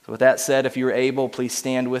So with that said, if you're able, please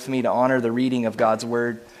stand with me to honor the reading of God's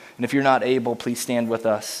word. And if you're not able, please stand with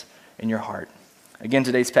us in your heart. Again,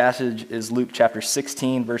 today's passage is Luke chapter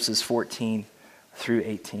 16, verses 14 through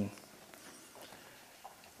 18.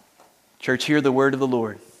 Church, hear the word of the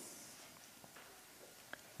Lord.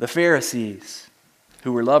 The Pharisees,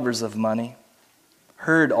 who were lovers of money,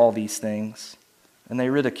 heard all these things, and they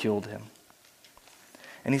ridiculed him.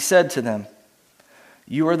 And he said to them,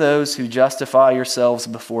 "You are those who justify yourselves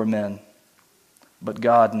before men, but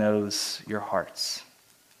God knows your hearts.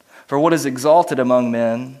 For what is exalted among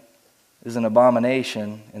men is an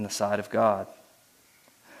abomination in the sight of God.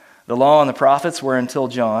 The law and the prophets were until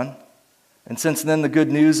John, and since then the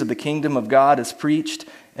good news of the kingdom of God is preached,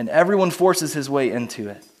 and everyone forces his way into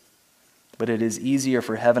it. But it is easier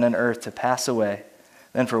for heaven and earth to pass away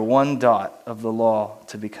than for one dot of the law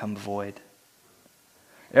to become void.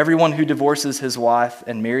 Everyone who divorces his wife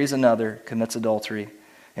and marries another commits adultery,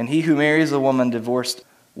 and he who marries a woman divorced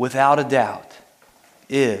without a doubt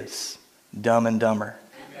is Dumb and Dumber."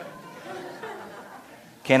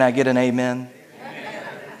 Can I get an amen? Amen?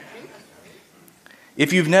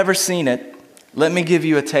 If you've never seen it, let me give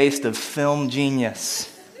you a taste of film genius.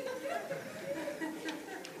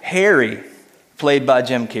 Harry, played by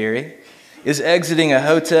Jim Carrey, is exiting a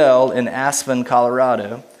hotel in Aspen,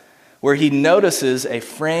 Colorado, where he notices a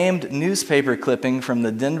framed newspaper clipping from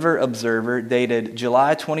the Denver Observer dated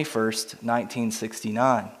July 21st,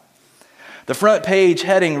 1969. The front page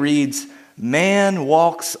heading reads, "Man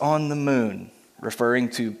Walks on the Moon," referring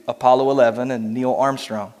to Apollo 11 and Neil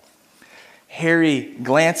Armstrong. Harry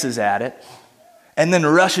glances at it and then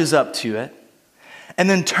rushes up to it and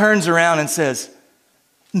then turns around and says,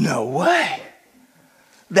 "No way!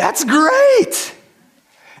 That's great!"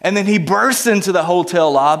 And then he bursts into the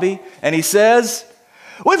hotel lobby and he says,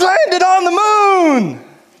 "We've landed on the moon!"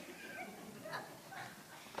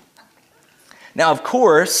 Now, of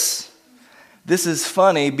course, this is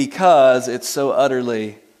funny because it's so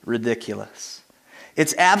utterly ridiculous.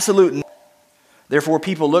 It's absolute. Therefore,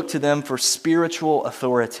 people look to them for spiritual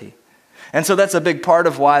authority. And so that's a big part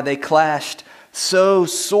of why they clashed so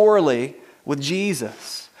sorely with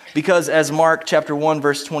Jesus. Because as Mark chapter 1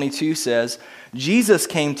 verse 22 says, Jesus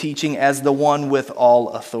came teaching as the one with all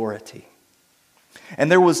authority. And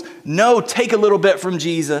there was no take a little bit from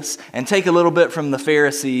Jesus and take a little bit from the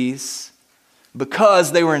Pharisees,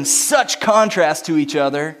 because they were in such contrast to each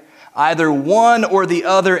other. Either one or the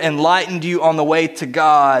other enlightened you on the way to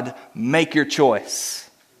God. Make your choice.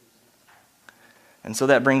 And so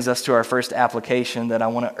that brings us to our first application that I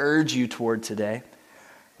want to urge you toward today.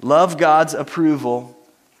 Love God's approval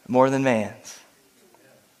more than man's.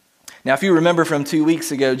 Now, if you remember from 2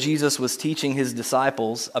 weeks ago, Jesus was teaching his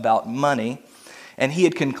disciples about money, and he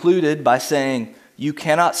had concluded by saying, you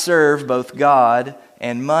cannot serve both God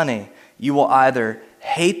and money. You will either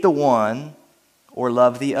hate the one or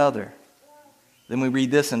love the other. Then we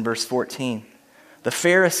read this in verse 14. The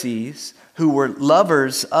Pharisees, who were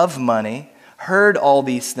lovers of money, heard all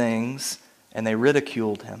these things, and they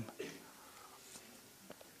ridiculed him.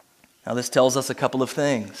 Now, this tells us a couple of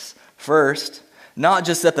things. First, not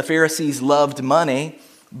just that the Pharisees loved money,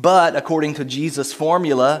 but according to Jesus'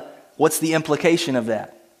 formula, what's the implication of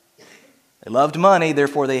that? They loved money,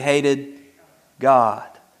 therefore they hated God.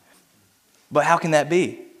 But how can that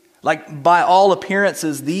be? Like, by all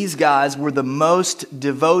appearances, these guys were the most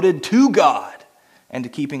devoted to God and to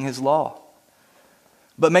keeping his law.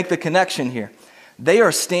 But make the connection here. They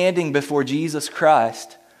are standing before Jesus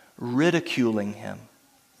Christ, ridiculing him.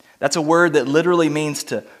 That's a word that literally means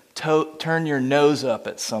to turn your nose up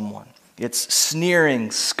at someone. It's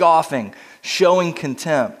sneering, scoffing, showing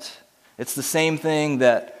contempt. It's the same thing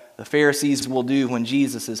that the Pharisees will do when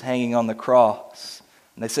Jesus is hanging on the cross.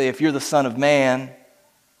 And they say, if you're the Son of Man,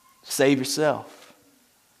 save yourself.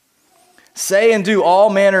 Say and do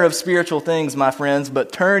all manner of spiritual things, my friends,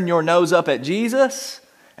 but turn your nose up at Jesus,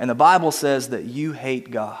 and the Bible says that you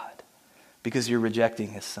hate God because you're rejecting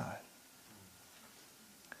his Son.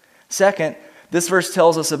 Second, this verse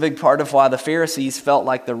tells us a big part of why the Pharisees felt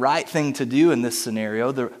like the right thing to do in this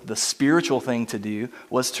scenario, the spiritual thing to do,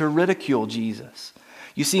 was to ridicule Jesus.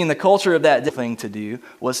 You see, in the culture of that day, the thing to do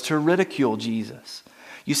was to ridicule Jesus.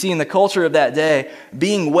 You see, in the culture of that day,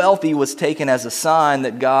 being wealthy was taken as a sign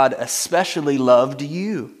that God especially loved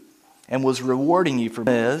you and was rewarding you for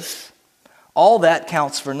this. All that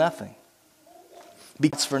counts for nothing.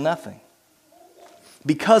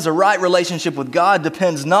 Because a right relationship with God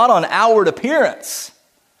depends not on outward appearance,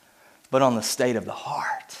 but on the state of the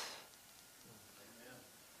heart.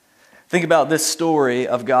 Think about this story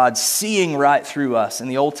of God seeing right through us. In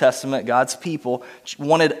the Old Testament, God's people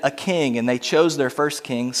wanted a king, and they chose their first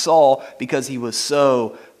king, Saul, because he was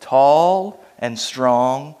so tall and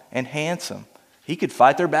strong and handsome. He could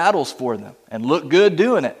fight their battles for them and look good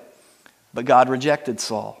doing it. But God rejected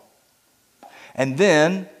Saul. And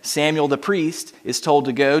then Samuel the priest is told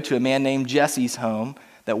to go to a man named Jesse's home,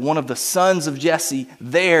 that one of the sons of Jesse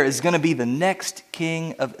there is going to be the next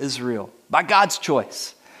king of Israel by God's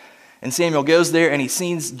choice. And Samuel goes there and he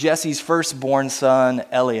sees Jesse's firstborn son,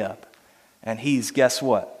 Eliab. And he's, guess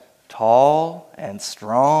what? Tall and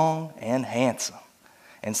strong and handsome.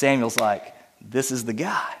 And Samuel's like, this is the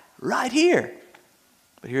guy right here.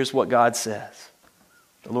 But here's what God says.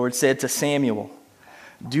 The Lord said to Samuel,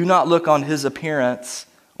 do not look on his appearance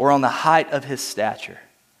or on the height of his stature,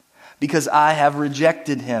 because I have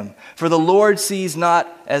rejected him. For the Lord sees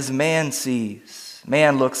not as man sees.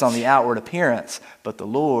 Man looks on the outward appearance, but the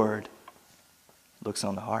Lord looks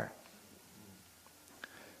on the heart.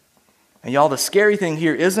 And y'all, the scary thing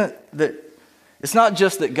here isn't that, it's not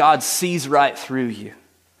just that God sees right through you,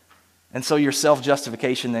 and so your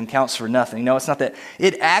self-justification then counts for nothing. No, it's not that.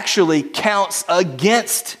 It actually counts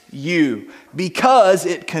against you because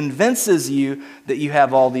it convinces you that you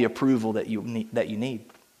have all the approval that you need. You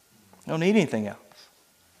don't need anything else.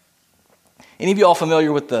 Any of you all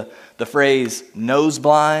familiar with the phrase nose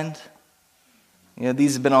blind? You know,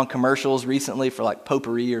 these have been on commercials recently for like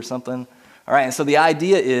potpourri or something. All right, and so the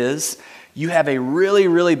idea is you have a really,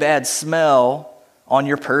 really bad smell on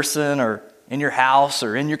your person or in your house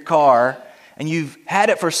or in your car, and you've had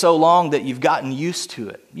it for so long that you've gotten used to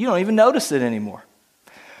it. You don't even notice it anymore.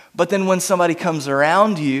 But then when somebody comes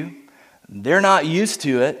around you, they're not used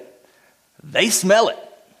to it, they smell it.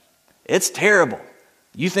 It's terrible.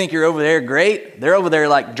 You think you're over there great, they're over there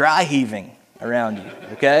like dry heaving around you,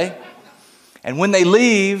 okay? And when they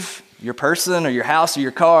leave your person or your house or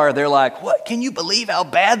your car, they're like, what, can you believe how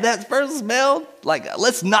bad that person smelled? Like,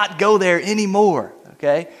 let's not go there anymore,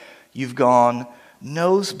 okay? You've gone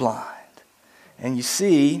nose blind. And you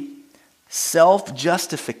see,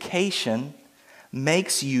 self-justification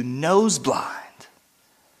makes you nose blind.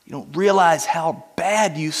 You don't realize how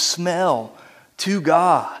bad you smell to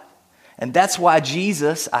God. And that's why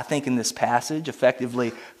Jesus, I think in this passage,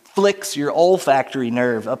 effectively flicks your olfactory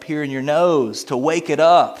nerve up here in your nose to wake it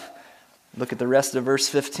up. Look at the rest of verse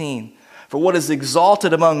 15. For what is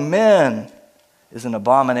exalted among men is an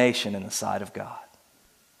abomination in the sight of God.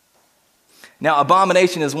 Now,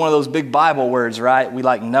 abomination is one of those big Bible words, right? We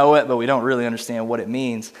like know it, but we don't really understand what it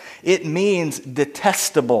means. It means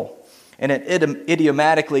detestable. And it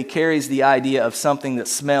idiomatically carries the idea of something that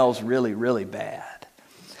smells really, really bad.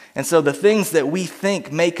 And so the things that we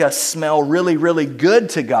think make us smell really, really good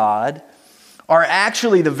to God are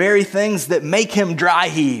actually the very things that make him dry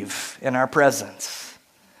heave in our presence.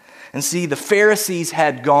 And see, the Pharisees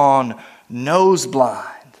had gone nose blind.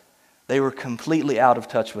 They were completely out of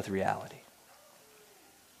touch with reality.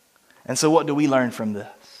 And so what do we learn from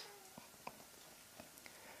this?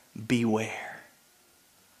 Beware.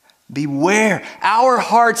 Beware. Our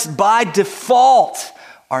hearts by default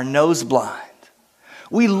are nose blind.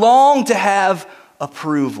 We long to have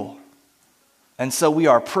approval. And so we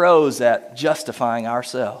are pros at justifying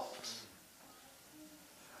ourselves.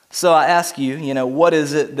 So I ask you, what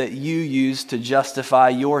is it that you use to justify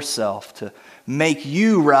yourself, to make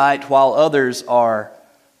you right while others are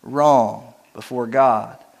wrong before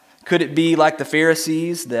God? Could it be like the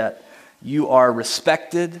Pharisees that you are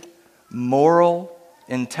respected, moral,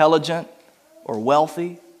 intelligent, or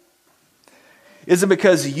wealthy? Is it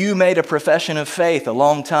because you made a profession of faith a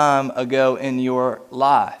long time ago in your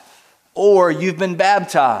life? Or you've been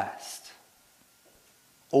baptized?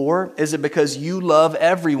 Or is it because you love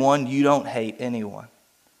everyone, you don't hate anyone?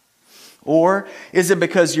 Or is it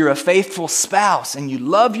because you're a faithful spouse and you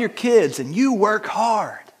love your kids and you work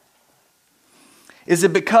hard? Is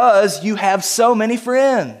it because you have so many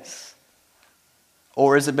friends?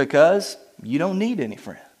 Or is it because you don't need any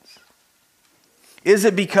friends? Is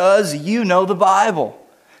it because you know the Bible?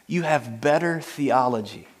 You have better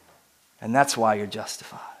theology, and that's why you're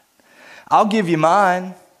justified. I'll give you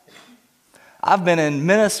mine. I've been in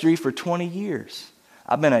ministry for 20 years.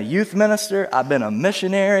 I've been a youth minister. I've been a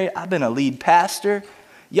missionary. I've been a lead pastor.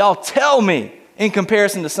 Y'all tell me, in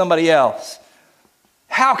comparison to somebody else,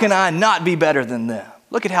 how can I not be better than them?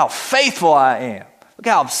 Look at how faithful I am. Look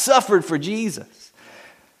how I've suffered for Jesus.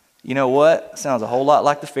 You know what? Sounds a whole lot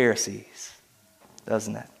like the Pharisees,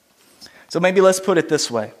 doesn't it? So maybe let's put it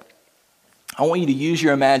this way. I want you to use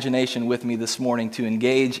your imagination with me this morning to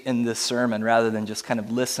engage in this sermon rather than just kind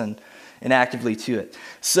of listen and actively to it.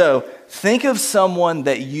 So think of someone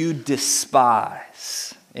that you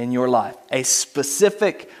despise in your life, a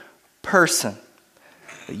specific person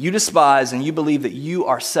that you despise and you believe that you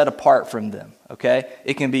are set apart from them, okay?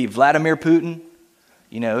 It can be Vladimir Putin.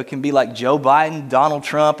 It can be like Joe Biden, Donald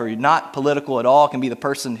Trump, or you're not political at all. It can be the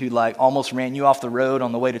person who like almost ran you off the road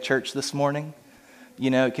on the way to church this morning.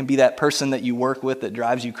 It can be that person that you work with that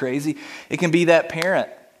drives you crazy. It can be that parent,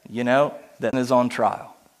 that is on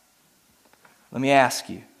trial. Let me ask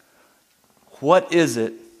you, what is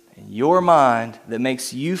it in your mind that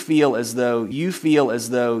makes you feel as though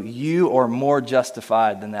you are more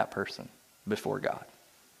justified than that person before God?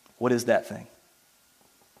 What is that thing?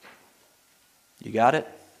 You got it?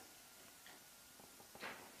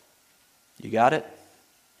 You got it?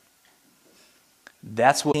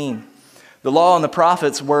 That's what the law and the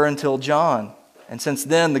prophets were until John. And since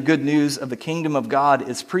then, the good news of the kingdom of God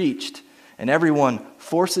is preached, and everyone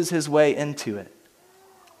forces his way into it.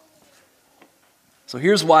 So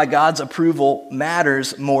here's why God's approval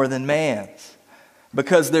matters more than man's.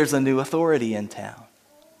 Because there's a new authority in town.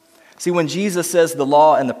 See, when Jesus says the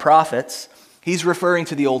law and the prophets, he's referring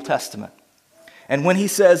to the Old Testament. And when he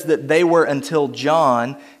says that they were until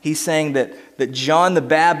John, he's saying that John the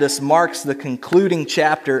Baptist marks the concluding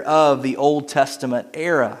chapter of the Old Testament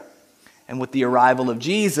era. And with the arrival of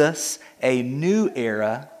Jesus, a new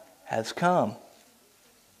era has come.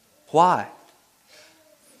 Why?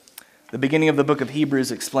 The beginning of the book of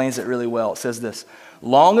Hebrews explains it really well. It says this: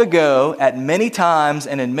 long ago, at many times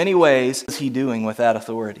and in many ways, what was he doing with that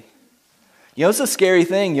authority? It's a scary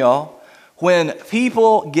thing, y'all. When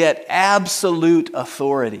people get absolute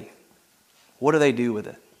authority, what do they do with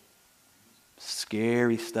it?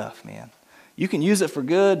 Scary stuff, man. You can use it for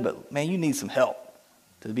good, but man, you need some help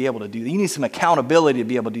to be able to do that. You need some accountability to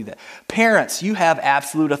be able to do that. Parents, you have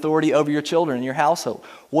absolute authority over your children in your household.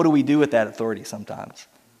 What do we do with that authority sometimes?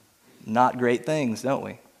 Not great things, don't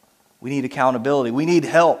we? We need accountability. We need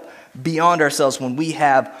help beyond ourselves when we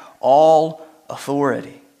have all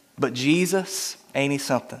authority. But Jesus, ain't he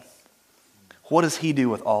something? What does he do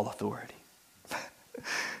with all authority?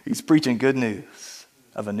 He's preaching good news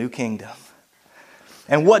of a new kingdom.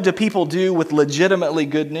 And what do people do with legitimately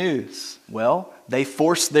good news? Well, they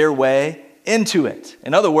force their way into it.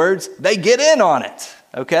 In other words, they get in on it,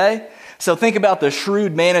 okay? So think about the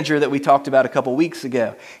shrewd manager that we talked about a couple weeks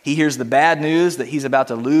ago. He hears the bad news that he's about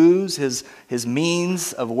to lose his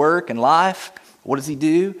means of work and life. What does he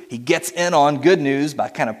do? He gets in on good news by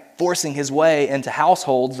kind of forcing his way into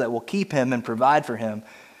households that will keep him and provide for him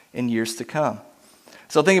in years to come.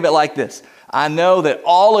 So think of it like this. I know that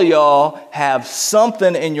all of y'all have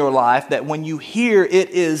something in your life that when you hear it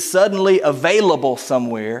is suddenly available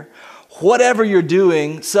somewhere, whatever you're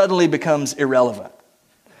doing suddenly becomes irrelevant.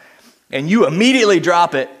 And you immediately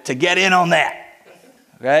drop it to get in on that.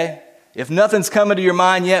 Okay? If nothing's coming to your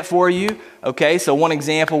mind yet for you, okay, so one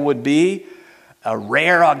example would be a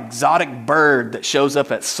rare exotic bird that shows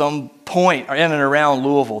up at some point in and around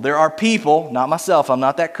Louisville. There are people, not myself, I'm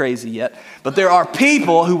not that crazy yet, but there are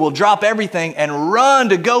people who will drop everything and run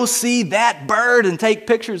to go see that bird and take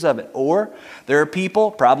pictures of it. Or there are people,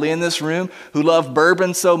 probably in this room, who love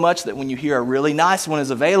bourbon so much that when you hear a really nice one is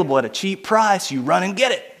available at a cheap price, you run and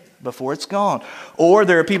get it before it's gone. Or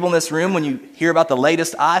there are people in this room, when you hear about the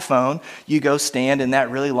latest iPhone, you go stand in that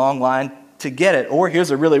really long line to get it. Or here's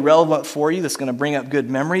a really relevant for you that's going to bring up good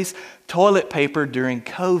memories: toilet paper during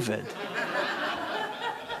COVID.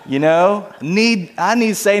 I need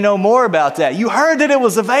to say no more about that. You heard that it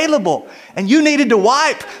was available and you needed to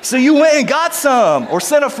wipe, so you went and got some or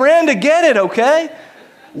sent a friend to get it, okay?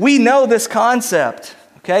 We know this concept,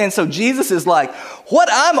 okay? And so Jesus is like, what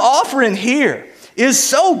I'm offering here is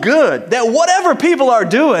so good that whatever people are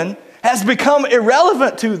doing has become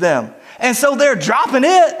irrelevant to them. And so they're dropping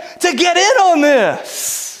it to get in on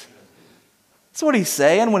this. That's what he's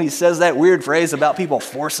saying when he says that weird phrase about people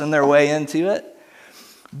forcing their way into it.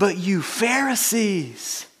 But you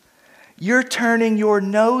Pharisees, you're turning your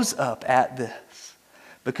nose up at this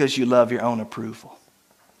because you love your own approval.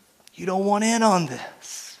 You don't want in on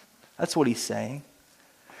this. That's what he's saying.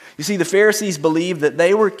 You see, the Pharisees believed that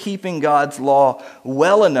they were keeping God's law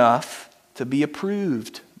well enough to be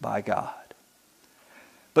approved by God.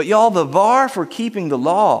 But y'all, the bar for keeping the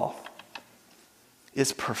law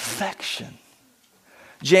is perfection.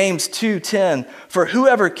 James 2:10, for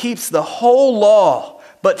whoever keeps the whole law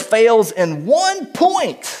but fails in one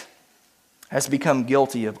point has become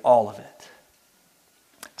guilty of all of it.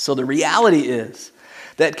 So the reality is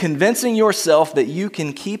that convincing yourself that you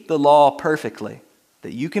can keep the law perfectly,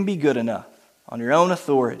 that you can be good enough on your own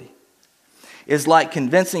authority, is like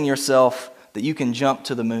convincing yourself that you can jump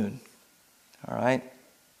to the moon. All right?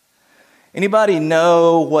 Anybody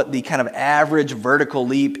know what the kind of average vertical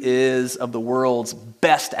leap is of the world's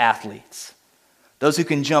best athletes? Those who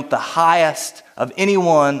can jump the highest of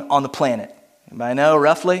anyone on the planet. Anybody know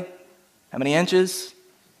roughly? How many inches?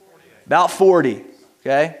 40. About 40.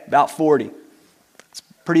 Okay? About 40. It's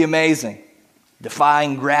pretty amazing.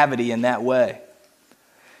 Defying gravity in that way.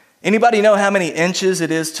 Anybody know how many inches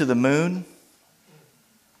it is to the moon?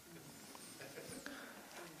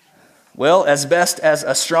 Well, as best as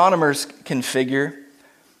astronomers can figure,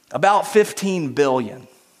 about 15 billion.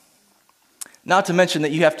 Not to mention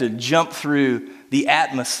that you have to jump through the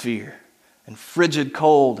atmosphere and frigid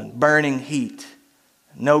cold and burning heat,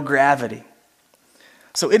 no gravity.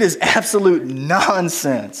 So it is absolute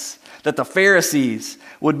nonsense that the Pharisees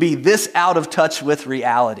would be this out of touch with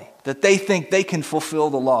reality, that they think they can fulfill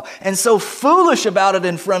the law, and so foolish about it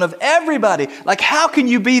in front of everybody. Like, how can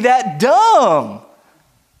you be that dumb?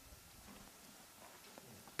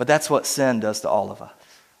 But that's what sin does to all of us.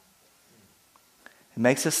 It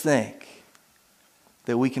makes us think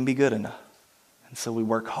that we can be good enough. And so we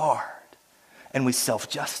work hard and we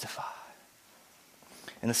self-justify.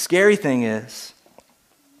 And the scary thing is,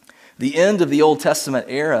 the end of the Old Testament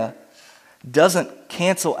era doesn't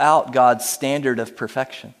cancel out God's standard of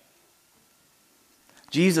perfection.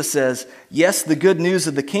 Jesus says, yes, the good news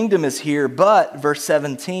of the kingdom is here, but, verse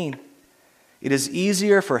 17, it is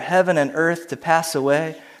easier for heaven and earth to pass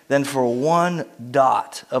away than for one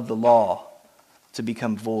dot of the law to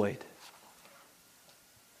become void.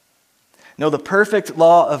 No, the perfect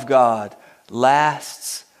law of God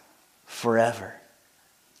lasts forever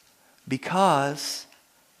because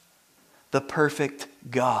the perfect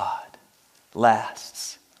God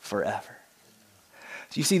lasts forever.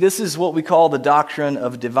 So you see, this is what we call the doctrine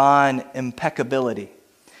of divine impeccability.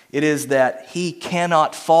 It is that he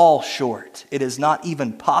cannot fall short. It is not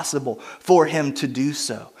even possible for him to do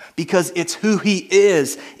so because it's who he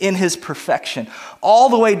is in his perfection, all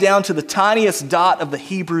the way down to the tiniest dot of the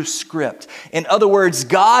Hebrew script. In other words,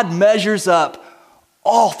 God measures up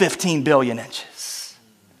all 15 billion inches.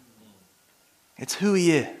 It's who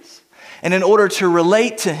he is. And in order to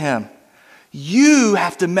relate to him, you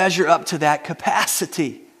have to measure up to that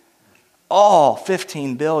capacity, all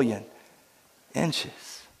 15 billion inches.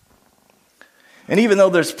 And even though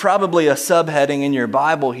there's probably a subheading in your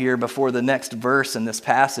Bible here before the next verse in this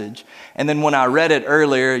passage, and then when I read it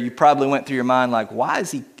earlier, you probably went through your mind like, why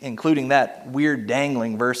is he including that weird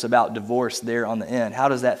dangling verse about divorce there on the end? How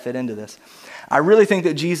does that fit into this? I really think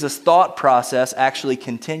that Jesus' thought process actually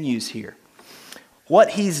continues here. What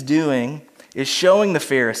he's doing is showing the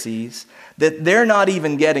Pharisees that they're not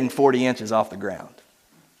even getting 40 inches off the ground.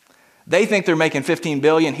 They think they're making 15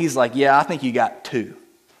 billion. He's like, yeah, I think you got 2.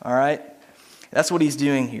 All right? That's what he's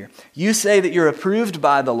doing here. You say that you're approved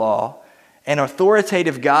by the law and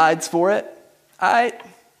authoritative guides for it. All right,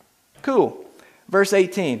 cool. Verse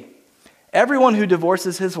 18. Everyone who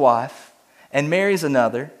divorces his wife and marries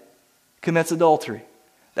another commits adultery.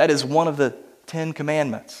 That is one of the 10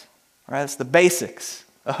 commandments. All right, it's the basics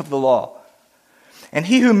of the law. And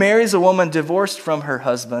he who marries a woman divorced from her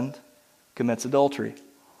husband commits adultery.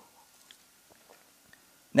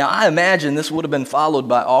 Now, I imagine this would have been followed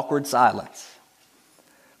by awkward silence,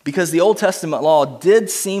 because the Old Testament law did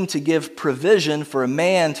seem to give provision for a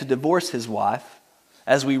man to divorce his wife,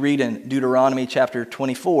 as we read in Deuteronomy chapter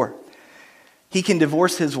 24. He can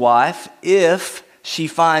divorce his wife if she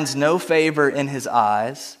finds no favor in his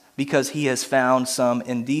eyes because he has found some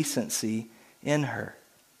indecency in her.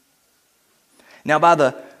 Now, by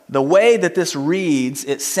the way that this reads,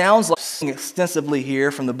 it sounds like extensively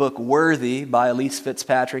here from the book Worthy by Elise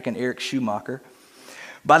Fitzpatrick and Eric Schumacher.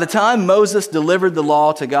 By the time Moses delivered the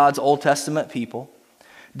law to God's Old Testament people,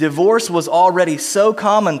 divorce was already so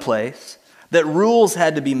commonplace that rules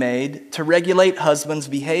had to be made to regulate husbands'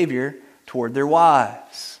 behavior toward their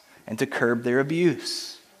wives and to curb their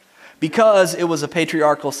abuse. Because it was a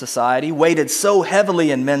patriarchal society, weighted so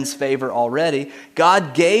heavily in men's favor already,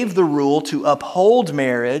 God gave the rule to uphold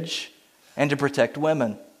marriage and to protect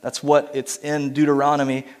women. That's what it's in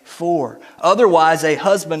Deuteronomy 4. Otherwise, a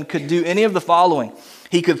husband could do any of the following.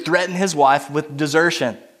 He could threaten his wife with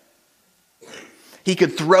desertion. He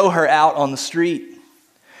could throw her out on the street.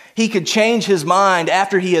 He could change his mind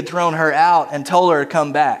after he had thrown her out and told her to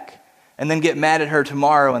come back, and then get mad at her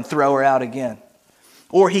tomorrow and throw her out again.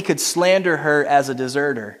 Or he could slander her as a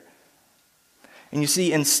deserter. And you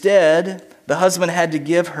see, instead, the husband had to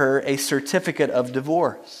give her a certificate of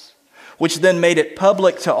divorce, which then made it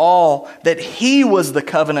public to all that he was the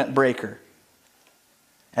covenant breaker.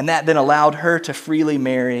 And that then allowed her to freely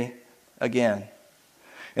marry again.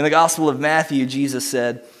 In the Gospel of Matthew, Jesus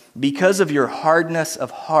said, because of your hardness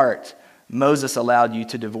of heart, Moses allowed you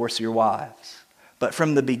to divorce your wives. But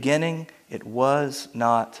from the beginning, it was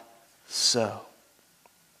not so.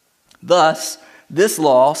 Thus, this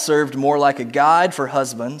law served more like a guide for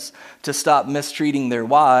husbands to stop mistreating their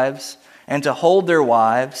wives and to hold their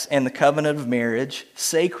wives and the covenant of marriage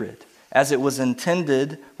sacred, as it was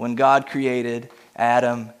intended when God created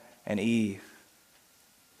Adam and Eve.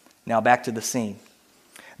 Now back to the scene.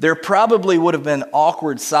 There probably would have been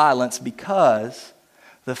awkward silence because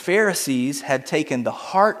the Pharisees had taken the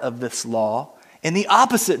heart of this law in the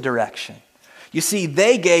opposite direction. You see,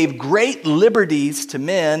 they gave great liberties to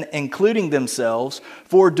men, including themselves,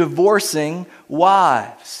 for divorcing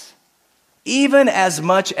wives. Even as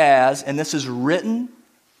much as, and this is written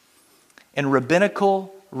in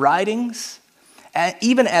rabbinical writings,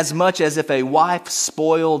 even as much as if a wife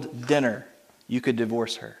spoiled dinner, you could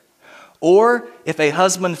divorce her. Or if a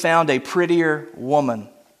husband found a prettier woman,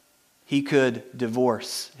 he could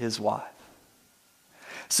divorce his wife.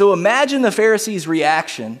 So imagine the Pharisees'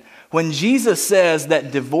 reaction when Jesus says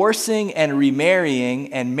that divorcing and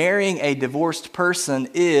remarrying and marrying a divorced person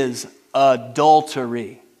is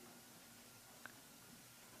adultery.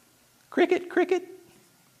 Cricket, cricket.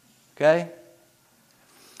 Okay?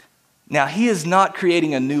 Now, he is not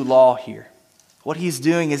creating a new law here. What he's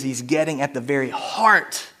doing is he's getting at the very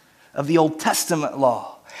heart of the Old Testament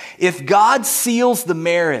law. If God seals the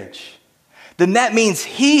marriage, then that means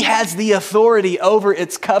he has the authority over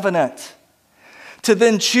its covenant. To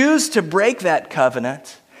then choose to break that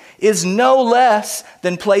covenant is no less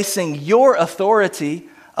than placing your authority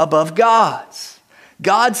above God's.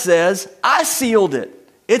 God says, I sealed it.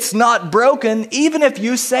 It's not broken, even if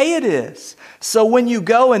you say it is. So when you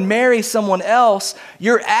go and marry someone else,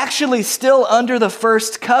 you're actually still under the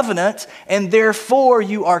first covenant, and therefore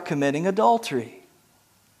you are committing adultery.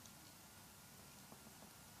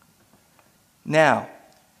 Now,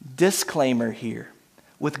 disclaimer here.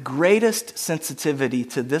 With greatest sensitivity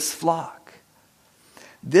to this flock,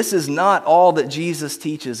 this is not all that Jesus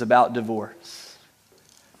teaches about divorce.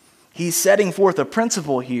 He's setting forth a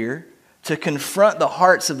principle here to confront the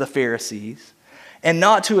hearts of the Pharisees and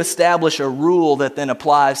not to establish a rule that then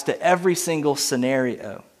applies to every single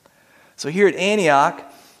scenario. So here at Antioch,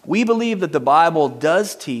 we believe that the Bible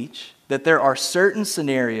does teach that there are certain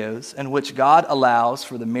scenarios in which God allows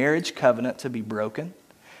for the marriage covenant to be broken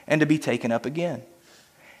and to be taken up again.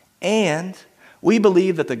 And we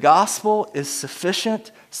believe that the gospel is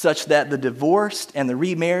sufficient such that the divorced and the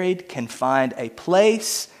remarried can find a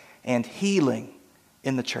place and healing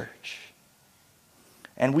in the church.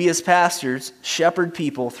 And we as pastors shepherd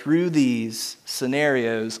people through these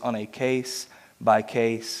scenarios on a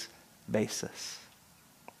case-by-case basis.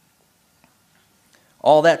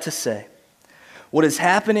 All that to say, what is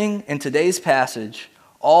happening in today's passage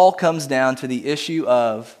all comes down to the issue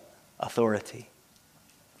of authority.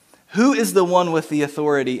 Who is the one with the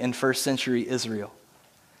authority in first century Israel?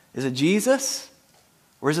 Is it Jesus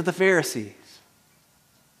or is it the Pharisees?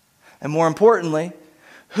 And more importantly,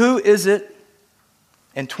 who is it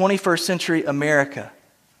in 21st century America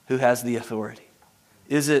who has the authority?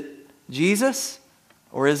 Is it Jesus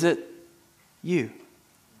or is it you?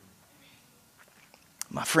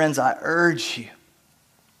 My friends, I urge you,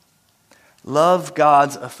 love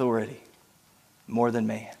God's authority more than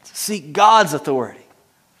man's. Seek God's authority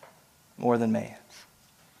more than man's.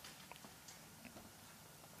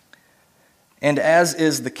 And as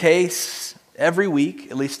is the case every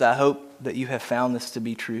week, at least I hope that you have found this to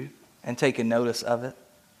be true and taken notice of it.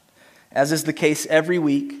 As is the case every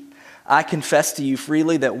week, I confess to you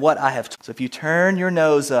freely that what I have taught. So if you turn your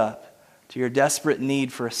nose up to your desperate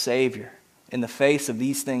need for a Savior in the face of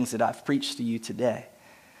these things that I've preached to you today,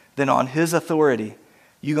 then on His authority,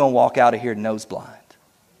 you're going to walk out of here nose blind.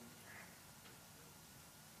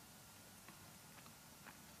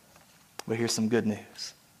 But here's some good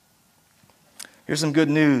news. Here's some good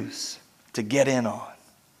news to get in on.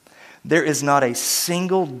 There is not a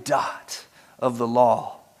single dot of the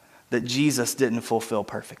law that Jesus didn't fulfill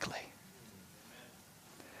perfectly.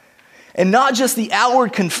 And not just the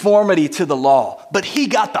outward conformity to the law, but He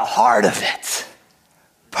got the heart of it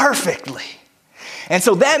perfectly. And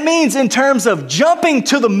so that means in terms of jumping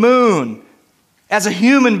to the moon as a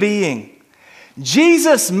human being,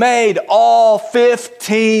 Jesus made all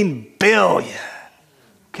 15 billion.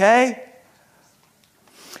 Okay?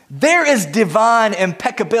 There is divine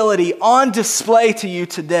impeccability on display to you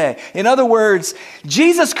today. In other words,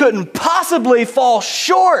 Jesus couldn't possibly fall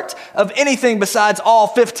short of anything besides all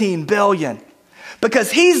 15 billion.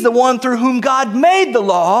 Because He's the one through whom God made the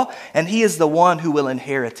law, and He is the one who will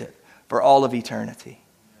inherit it for all of eternity.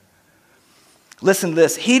 Listen to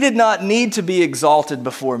this. He did not need to be exalted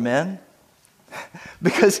before men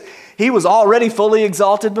because he was already fully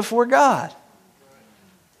exalted before God.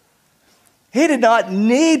 He did not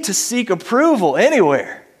need to seek approval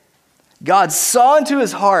anywhere. God saw into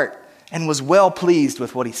his heart and was well pleased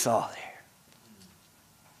with what he saw there.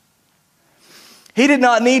 He did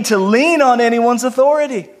not need to lean on anyone's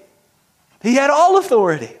authority. He had all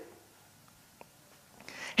authority.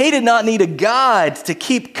 He did not need a guide to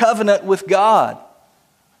keep covenant with God.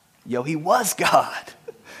 He was God.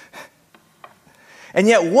 And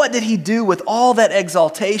yet, what did he do with all that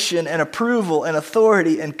exaltation and approval and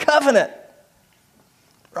authority and covenant?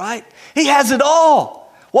 Right? He has it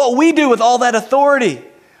all. What we do with all that authority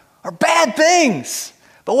are bad things.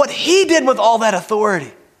 But what he did with all that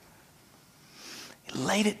authority, he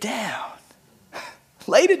laid it down.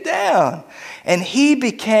 Laid it down. And he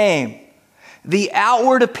became the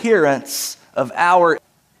outward appearance of our...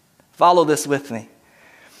 Follow this with me.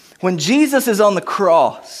 When Jesus is on the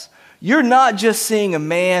cross, you're not just seeing a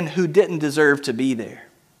man who didn't deserve to be there.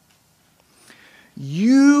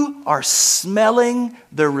 You are smelling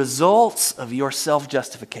the results of your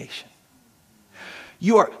self-justification.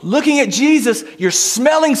 You are looking at Jesus, you're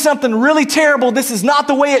smelling something really terrible. This is not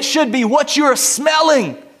the way it should be. What you are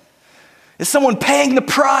smelling is someone paying the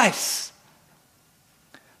price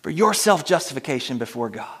for your self-justification before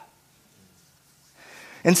God.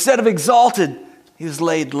 Instead of exalted, he was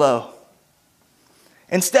laid low.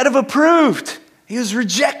 Instead of approved, he was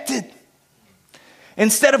rejected.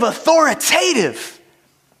 Instead of authoritative,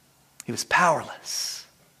 he was powerless.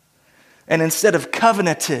 And instead of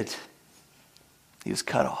covenanted, he was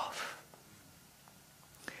cut off.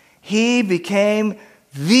 He became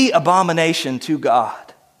the abomination to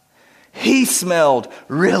God. He smelled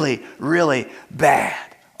really, really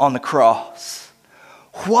bad on the cross.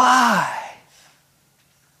 Why?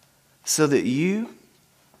 So that you,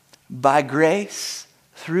 by grace,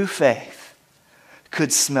 through faith,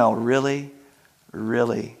 could smell really,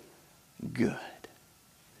 really good.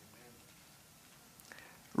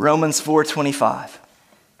 Romans 4:25.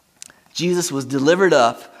 Jesus was delivered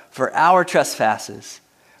up for our trespasses,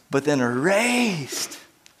 but then raised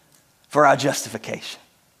for our justification.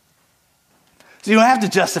 So you don't have to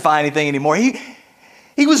justify anything anymore.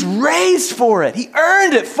 He was raised for it. He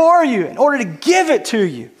earned it for you in order to give it to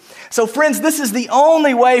you. So friends, this is the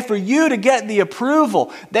only way for you to get the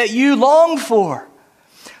approval that you long for.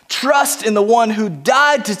 Trust in the one who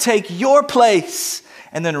died to take your place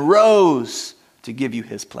and then rose to give you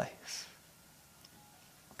his place.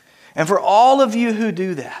 And for all of you who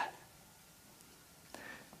do that,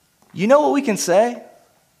 you know what we can say?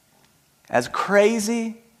 As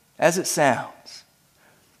crazy as it sounds,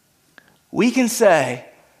 we can say,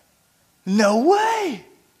 no way.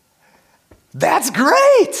 That's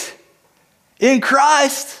great. In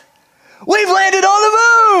Christ, we've landed on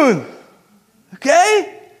the moon.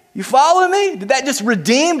 Okay? You follow me? Did that just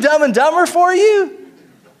redeem Dumb and Dumber for you?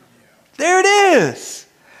 There it is.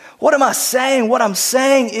 What am I saying? What I'm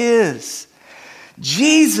saying is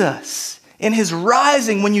Jesus, in his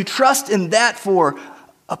rising, when you trust in that for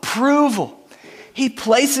approval, he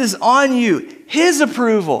places on you his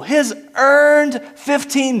approval, his earned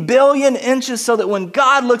 15 billion inches, so that when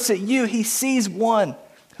God looks at you, he sees one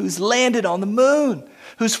who's landed on the moon,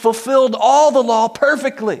 who's fulfilled all the law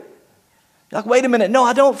perfectly. You're like, wait a minute, no,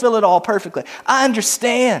 I don't feel it all perfectly. I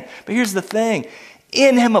understand, but here's the thing.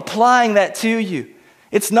 In him applying that to you,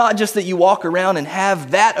 it's not just that you walk around and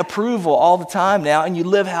have that approval all the time now and you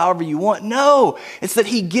live however you want. No, it's that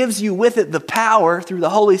he gives you with it the power through the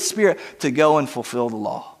Holy Spirit to go and fulfill the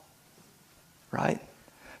law, right?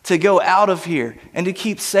 To go out of here and to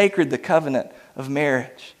keep sacred the covenant of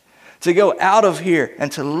marriage. To go out of here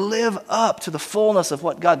and to live up to the fullness of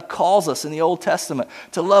what God calls us in the Old Testament.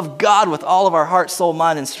 To love God with all of our heart, soul,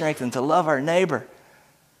 mind, and strength, and to love our neighbor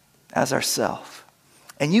as ourselves.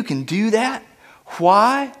 And you can do that.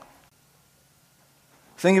 Why?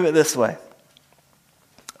 Think of it this way.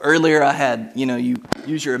 Earlier I had, you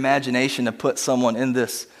use your imagination to put someone in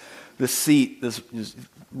this seat that's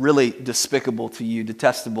really despicable to you,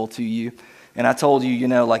 detestable to you. And I told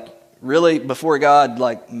you, really, before God,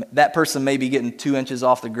 that person may be getting 2 inches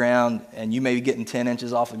off the ground and you may be getting 10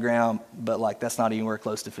 inches off the ground, but that's not anywhere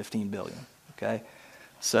close to 15 billion, okay?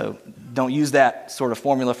 So don't use that sort of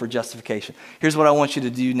formula for justification. Here's what I want you to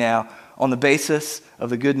do now. On the basis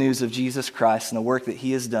of the good news of Jesus Christ and the work that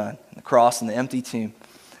he has done, the cross and the empty tomb,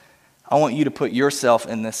 I want you to put yourself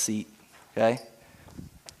in this seat, okay?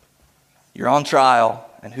 You're on trial,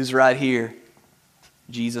 and who's right here?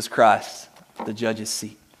 Jesus Christ, the judge's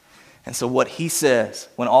seat. And so what he says,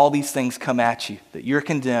 when all these things come at you, that you're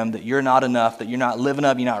condemned, that you're not enough, that you're not living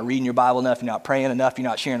up, you're not reading your Bible enough, you're not praying enough, you're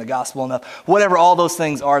not sharing the gospel enough, whatever all those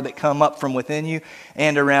things are that come up from within you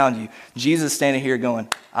and around you, Jesus is standing here going,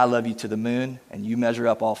 I love you to the moon, and you measure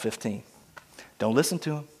up all 15. Don't listen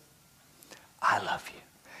to him. I love you.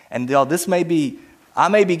 And y'all, I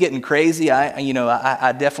may be getting crazy.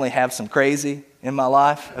 I definitely have some crazy in my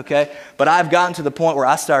life, okay? But I've gotten to the point where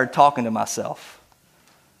I started talking to myself.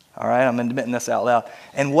 All right, I'm admitting this out loud.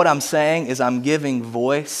 And what I'm saying is I'm giving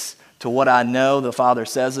voice to what I know the Father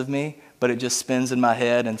says of me, but it just spins in my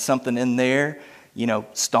head and something in there,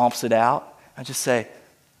 stomps it out. I just say,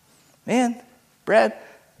 man, Brad,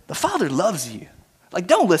 the Father loves you. Like,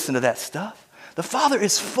 don't listen to that stuff. The Father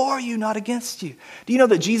is for you, not against you. Do you know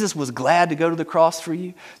that Jesus was glad to go to the cross for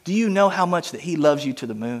you? Do you know how much that he loves you to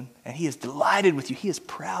the moon? And he is delighted with you. He is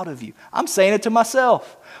proud of you. I'm saying it to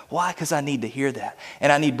myself. Why? Because I need to hear that.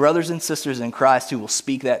 And I need brothers and sisters in Christ who will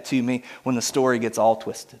speak that to me when the story gets all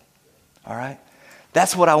twisted. All right?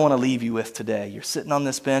 That's what I want to leave you with today. You're sitting on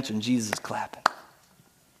this bench and Jesus is clapping.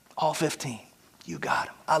 All 15. You got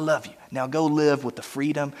him. I love you. Now go live with the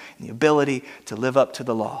freedom and the ability to live up to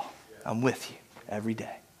the law. I'm with you every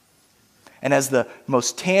day. And as the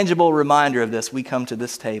most tangible reminder of this, we come to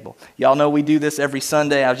this table. Y'all know we do this every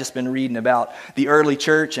Sunday. I've just been reading about the early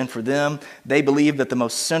church, and for them, they believed that the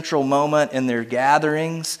most central moment in their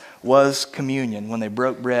gatherings was communion, when they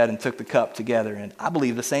broke bread and took the cup together. And I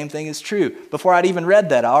believe the same thing is true. Before I'd even read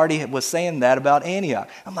that, I already was saying that about Antioch.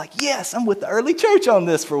 I'm like, yes, I'm with the early church on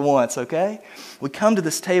this for once, okay? We come to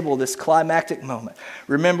this table, this climactic moment,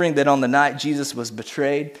 remembering that on the night Jesus was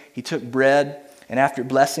betrayed, he took bread, and after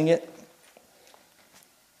blessing it,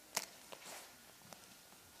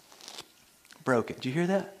 broke it. Did you hear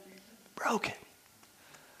that? Broke it.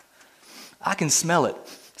 I can smell it.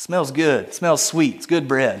 It smells good. It smells sweet. It's good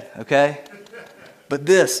bread, okay? But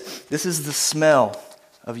this is the smell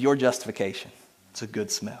of your justification. It's a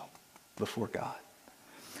good smell before God.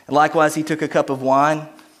 And likewise, he took a cup of wine.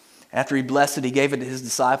 After he blessed it, he gave it to his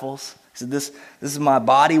disciples. He said, this is my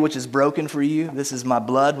body which is broken for you. This is my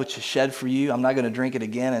blood which is shed for you. I'm not going to drink it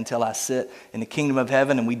again until I sit in the kingdom of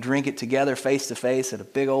heaven and we drink it together face to face at a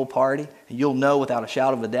big old party. And you'll know without a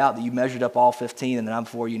shadow of a doubt that you measured up all 15 and that I'm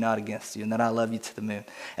for you, not against you, and that I love you to the moon.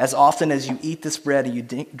 As often as you eat this bread and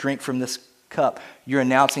you drink from this cup, you're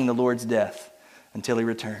announcing the Lord's death until he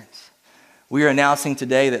returns. We are announcing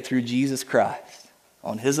today that through Jesus Christ,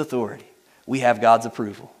 on his authority, we have God's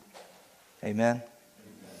approval. Amen.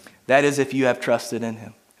 That is if you have trusted in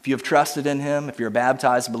him. If you have trusted in him, if you're a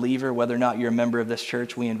baptized believer, whether or not you're a member of this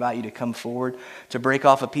church, we invite you to come forward, to break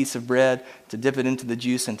off a piece of bread, to dip it into the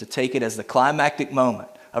juice, and to take it as the climactic moment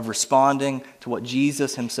of responding to what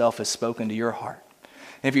Jesus himself has spoken to your heart.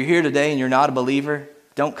 And if you're here today and you're not a believer,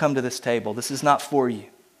 don't come to this table. This is not for you.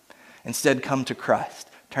 Instead, come to Christ.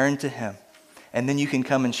 Turn to him. And then you can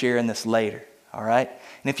come and share in this later. All right?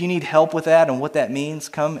 And if you need help with that and what that means,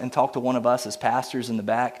 come and talk to one of us as pastors in the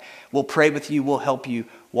back. We'll pray with you. We'll help you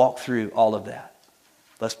walk through all of that.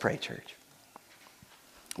 Let's pray, church.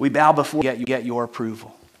 We bow before you, get your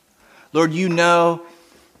approval. Lord, you know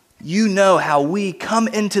how we come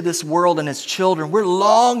into this world and as children, we're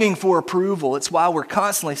longing for approval. It's why we're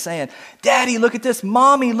constantly saying, Daddy, look at this.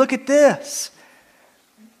 Mommy, look at this.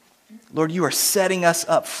 Lord, you are setting us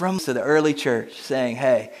up from to the early church saying,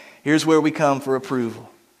 hey, here's where we come for approval.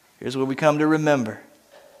 Here's where we come to remember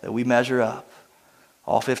that we measure up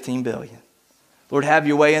all 15 billion. Lord, have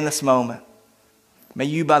your way in this moment. May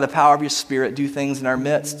you, by the power of your Spirit, do things in our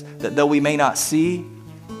midst that though we may not see,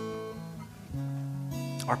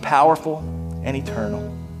 are powerful and eternal.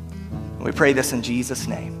 And we pray this in Jesus'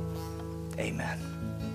 name. Amen.